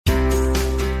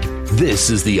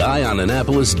This is the Eye on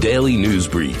Annapolis Daily News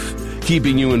Brief,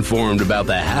 keeping you informed about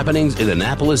the happenings in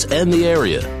Annapolis and the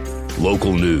area.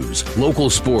 Local news,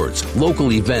 local sports,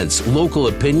 local events, local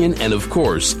opinion, and of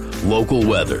course, local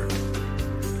weather.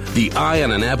 The Eye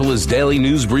on Annapolis Daily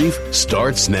News Brief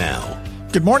starts now.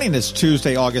 Good morning. It's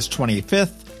Tuesday, August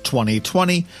 25th,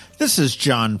 2020. This is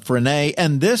John Frenaye,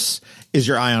 and this is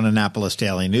your Eye on Annapolis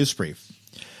Daily News Brief.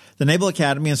 The Naval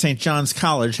Academy and St. John's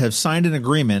College have signed an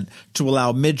agreement to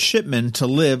allow midshipmen to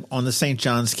live on the St.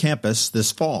 John's campus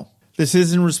this fall. This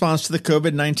is in response to the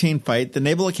COVID-19 fight. The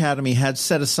Naval Academy had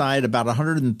set aside about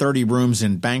 130 rooms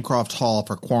in Bancroft Hall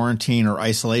for quarantine or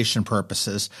isolation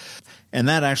purposes, and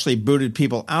that actually booted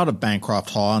people out of Bancroft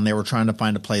Hall, and they were trying to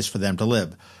find a place for them to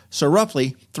live. So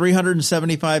roughly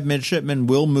 375 midshipmen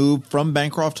will move from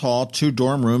Bancroft Hall to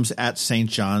dorm rooms at St.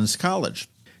 John's College.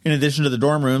 In addition to the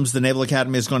dorm rooms, the Naval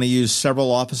Academy is going to use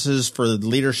several offices for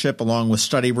leadership along with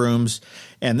study rooms.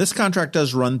 And this contract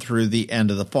does run through the end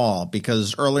of the fall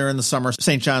because earlier in the summer,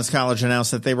 St. John's College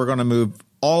announced that they were going to move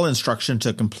all instruction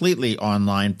to completely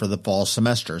online for the fall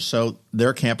semester. So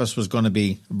their campus was going to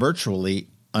be virtually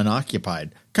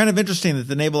unoccupied. Kind of interesting that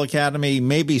the Naval Academy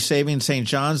may be saving St.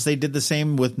 John's. They did the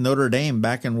same with Notre Dame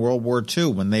back in World War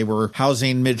II when they were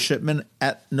housing midshipmen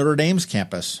at Notre Dame's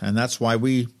campus. And that's why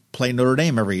we play Notre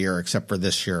Dame every year, except for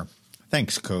this year.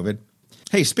 Thanks, COVID.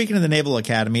 Hey, speaking of the Naval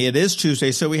Academy, it is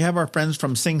Tuesday, so we have our friends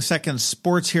from Sing Second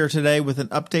Sports here today with an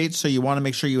update, so you want to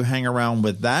make sure you hang around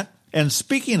with that. And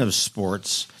speaking of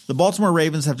sports, the Baltimore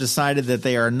Ravens have decided that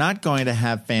they are not going to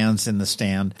have fans in the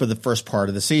stand for the first part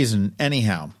of the season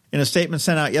anyhow. In a statement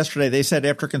sent out yesterday, they said,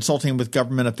 after consulting with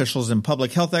government officials and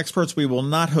public health experts, we will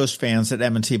not host fans at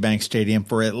M&T Bank Stadium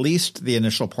for at least the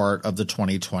initial part of the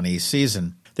 2020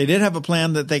 season. They did have a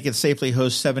plan that they could safely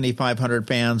host 7,500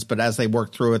 fans, but as they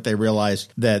worked through it, they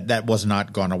realized that that was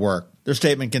not going to work. Their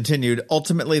statement continued,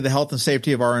 ultimately, the health and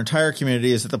safety of our entire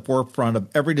community is at the forefront of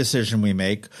every decision we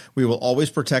make. We will always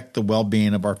protect the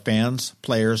well-being of our fans,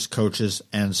 players, coaches,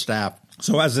 and staff.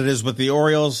 So as it is with the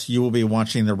Orioles, you will be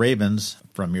watching the Ravens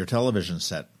from your television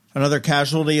set. Another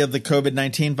casualty of the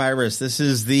COVID-19 virus. This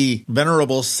is the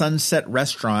venerable Sunset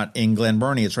Restaurant in Glen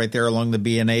Burnie. It's right there along the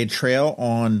B&A Trail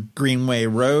on Greenway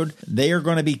Road. They are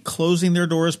going to be closing their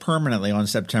doors permanently on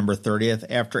September 30th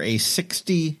after a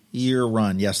 60-year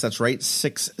run. Yes, that's right,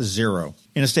 6-0.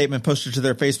 In a statement posted to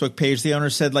their Facebook page, the owner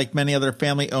said, like many other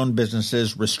family-owned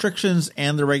businesses, restrictions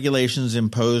and the regulations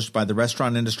imposed by the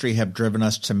restaurant industry have driven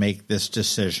us to make this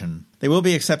decision. They will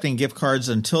be accepting gift cards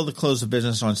until the close of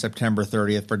business on September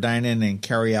 30th for dine-in and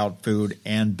carry-out food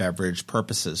and beverage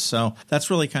purposes. So that's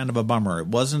really kind of a bummer. It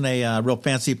wasn't a real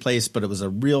fancy place, but it was a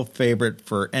real favorite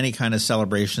for any kind of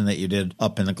celebration that you did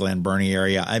up in the Glen Burnie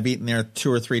area. I've eaten there 2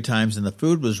 or 3 times, and the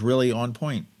food was really on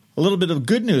point. A little bit of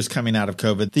good news coming out of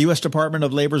COVID. The U.S. Department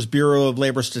of Labor's Bureau of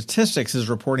Labor Statistics is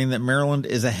reporting that Maryland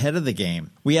is ahead of the game.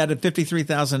 We added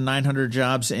 53,900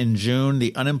 jobs in June.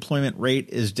 The unemployment rate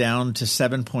is down to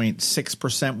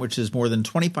 7.6%, which is more than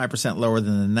 25% lower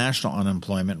than the national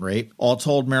unemployment rate. All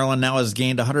told, Maryland now has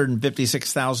gained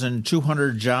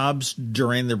 156,200 jobs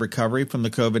during the recovery from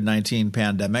the COVID-19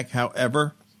 pandemic.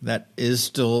 However, that is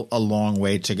still a long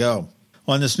way to go.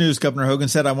 On this news, Governor Hogan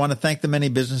said, I want to thank the many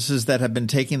businesses that have been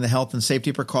taking the health and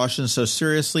safety precautions so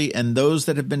seriously and those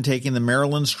that have been taking the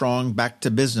Maryland Strong Back to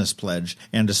Business pledge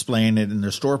and displaying it in their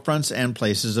storefronts and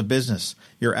places of business.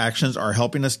 Your actions are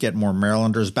helping us get more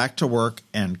Marylanders back to work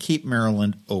and keep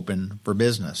Maryland open for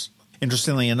business.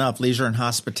 Interestingly enough, leisure and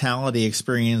hospitality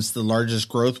experienced the largest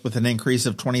growth with an increase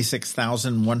of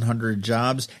 26,100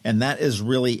 jobs, and that is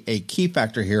really a key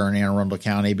factor here in Anne Arundel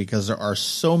County because there are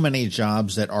so many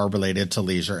jobs that are related to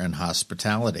leisure and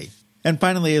hospitality. And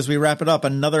finally, as we wrap it up,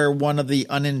 another one of the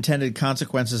unintended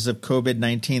consequences of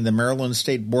COVID-19, the Maryland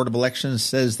State Board of Elections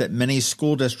says that many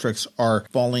school districts are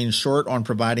falling short on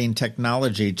providing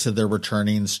technology to their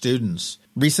returning students.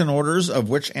 Recent orders, of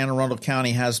which Anne Arundel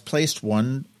County has placed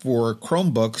one for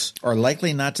Chromebooks, are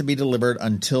likely not to be delivered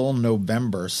until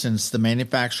November since the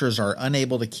manufacturers are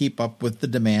unable to keep up with the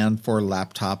demand for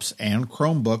laptops and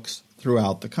Chromebooks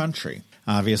throughout the country.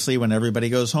 Obviously, when everybody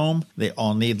goes home, they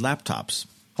all need laptops.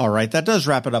 All right, that does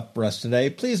wrap it up for us today.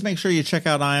 Please make sure you check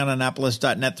out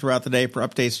eyeonannapolis.net throughout the day for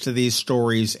updates to these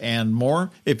stories and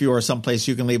more. If you are someplace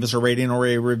you can leave us a rating or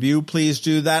a review, please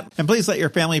do that. And please let your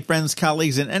family, friends,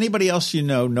 colleagues, and anybody else you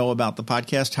know about the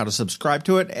podcast, how to subscribe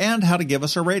to it, and how to give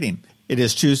us a rating. It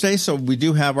is Tuesday, so we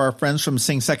do have our friends from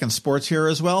Sing Second Sports here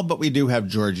as well, but we do have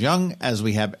George Young, as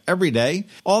we have every day.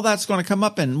 All that's going to come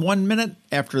up in 1 minute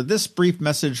after this brief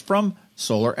message from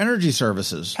Solar Energy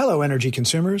Services. Hello, energy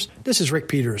consumers. This is Rick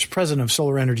Peters, president of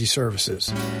Solar Energy Services.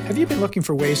 Have you been looking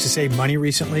for ways to save money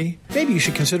recently? Maybe you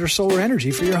should consider solar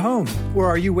energy for your home. Or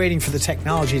are you waiting for the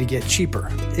technology to get cheaper?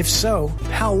 If so,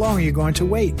 how long are you going to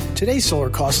wait? Today's solar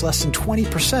costs less than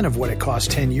 20% of what it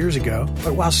cost 10 years ago.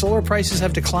 But while solar prices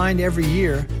have declined every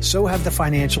year, so have the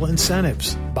financial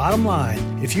incentives. Bottom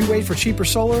line, if you wait for cheaper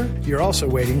solar, you're also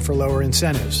waiting for lower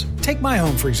incentives. Take my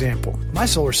home, for example. My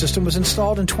solar system was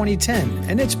installed in 2010,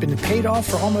 and it's been paid off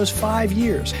for almost 5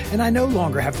 years, and I no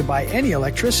longer have to buy any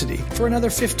electricity for another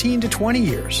 15 to 20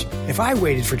 years. If I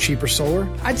waited for cheaper solar,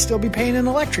 I'd still be paying an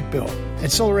electric bill.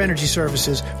 At Solar Energy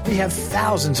Services, we have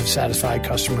thousands of satisfied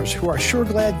customers who are sure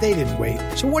glad they didn't wait.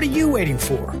 So what are you waiting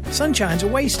for? Sunshine's a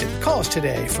wasted. Call us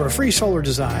today for a free solar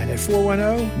design at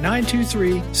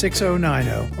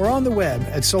 410-923-6090 or on the web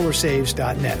at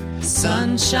solarsaves.net.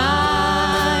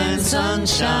 Sunshine,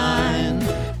 sunshine,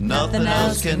 nothing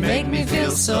else can make me feel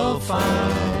so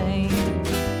fine.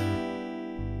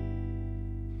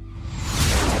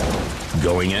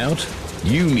 Going out?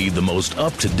 You need the most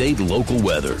up-to-date local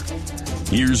weather.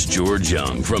 Here's George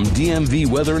Young from DMV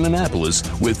Weather in Annapolis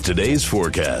with today's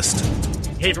forecast.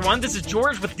 Hey everyone, this is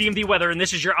George with DMV Weather, and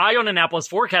this is your Eye on Annapolis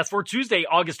forecast for Tuesday,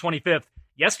 August 25th.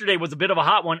 Yesterday was a bit of a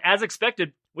hot one, as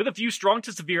expected, with a few strong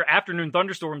to severe afternoon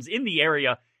thunderstorms in the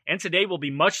area, and today will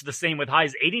be much the same with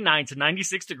highs 89 to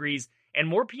 96 degrees, and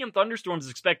more PM thunderstorms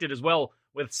expected as well,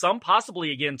 with some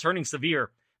possibly again turning severe.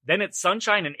 Then it's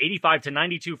sunshine and 85 to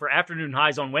 92 for afternoon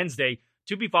highs on Wednesday,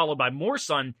 to be followed by more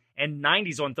sun and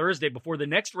 90s on Thursday before the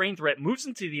next rain threat moves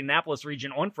into the Annapolis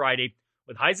region on Friday,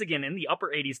 with highs again in the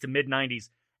upper 80s to mid-90s.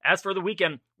 As for the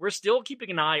weekend, we're still keeping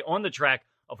an eye on the track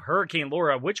of Hurricane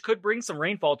Laura, which could bring some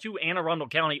rainfall to Anne Arundel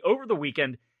County over the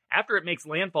weekend after it makes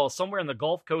landfall somewhere in the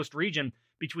Gulf Coast region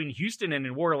between Houston and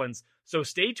New Orleans. So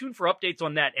stay tuned for updates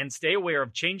on that and stay aware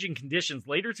of changing conditions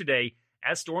later today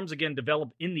as storms again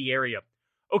develop in the area.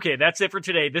 Okay, that's it for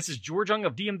today. This is George Young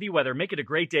of DMV Weather. Make it a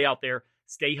great day out there.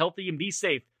 Stay healthy and be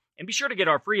safe. And be sure to get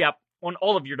our free app on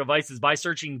all of your devices by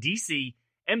searching DC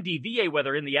MDVA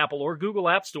Weather in the Apple or Google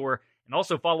App Store. And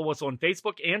also follow us on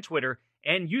Facebook and Twitter.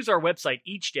 And use our website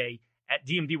each day at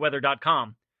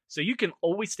dmvweather.com so you can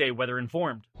always stay weather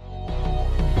informed.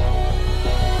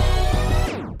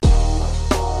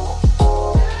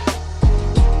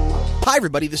 Hi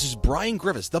everybody, this is Brian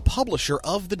Grivis, the publisher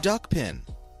of The Duck Pin.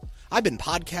 I've been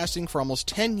podcasting for almost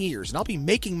 10 years, and I'll be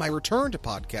making my return to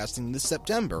podcasting this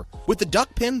September with the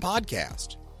Duck Pin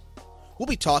Podcast. We'll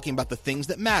be talking about the things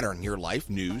that matter in your life: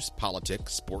 news,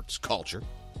 politics, sports, culture.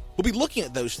 We'll be looking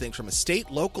at those things from a state,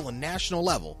 local, and national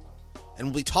level, and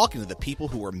we'll be talking to the people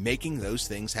who are making those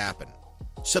things happen.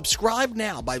 Subscribe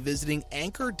now by visiting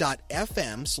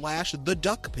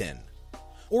anchor.fm/theduckpin,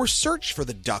 or search for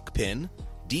The Duck Pin,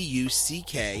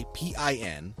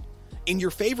 DUCKPIN, in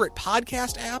your favorite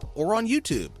podcast app or on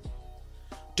YouTube.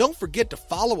 Don't forget to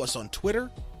follow us on Twitter,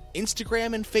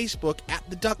 Instagram, and Facebook at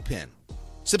The Duck Pin.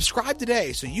 Subscribe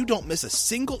today so you don't miss a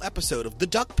single episode of The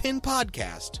Duck Pin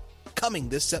Podcast coming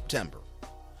this September.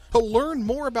 To learn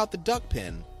more about The Duck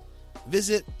Pin,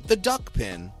 visit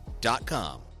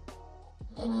theduckpin.com.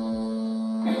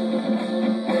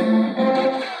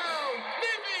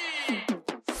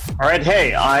 All right,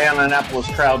 hey, Eye on Annapolis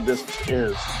crowd, this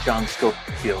is John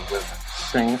Schofield with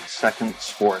Sing Second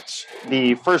Sports.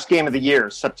 The first game of the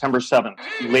year, September 7th,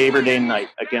 Labor Day night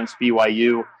against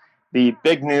BYU. The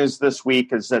big news this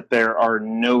week is that there are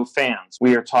no fans.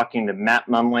 We are talking to Matt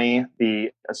Munley, the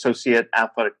Associate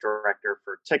Athletic Director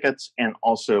for Tickets, and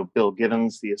also Bill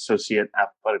Givens, the Associate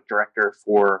Athletic Director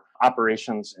for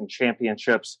Operations and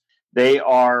Championships. They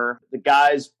are the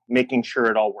guys making sure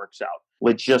it all works out.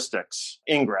 Logistics,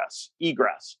 ingress,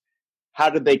 egress.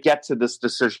 How did they get to this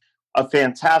decision? A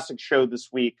fantastic show this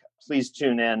week. Please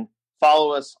tune in.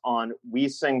 Follow us on We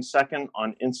Sing Second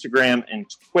on Instagram and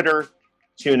Twitter.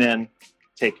 Tune in.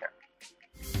 Take care.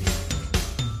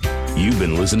 You've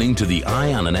been listening to the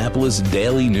Eye on Annapolis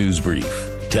Daily News Brief.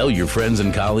 Tell your friends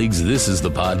and colleagues this is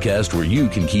the podcast where you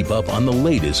can keep up on the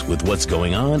latest with what's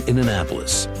going on in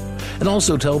Annapolis. And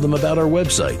also tell them about our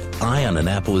website,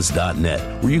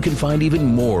 eyeonannapolis.net, where you can find even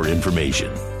more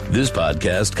information. This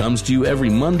podcast comes to you every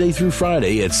Monday through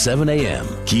Friday at 7 a.m.,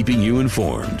 keeping you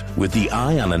informed with the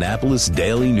Eye on Annapolis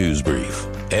Daily News Brief.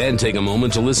 And take a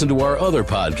moment to listen to our other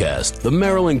podcast, The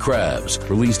Maryland Crabs,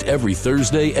 released every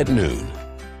Thursday at noon.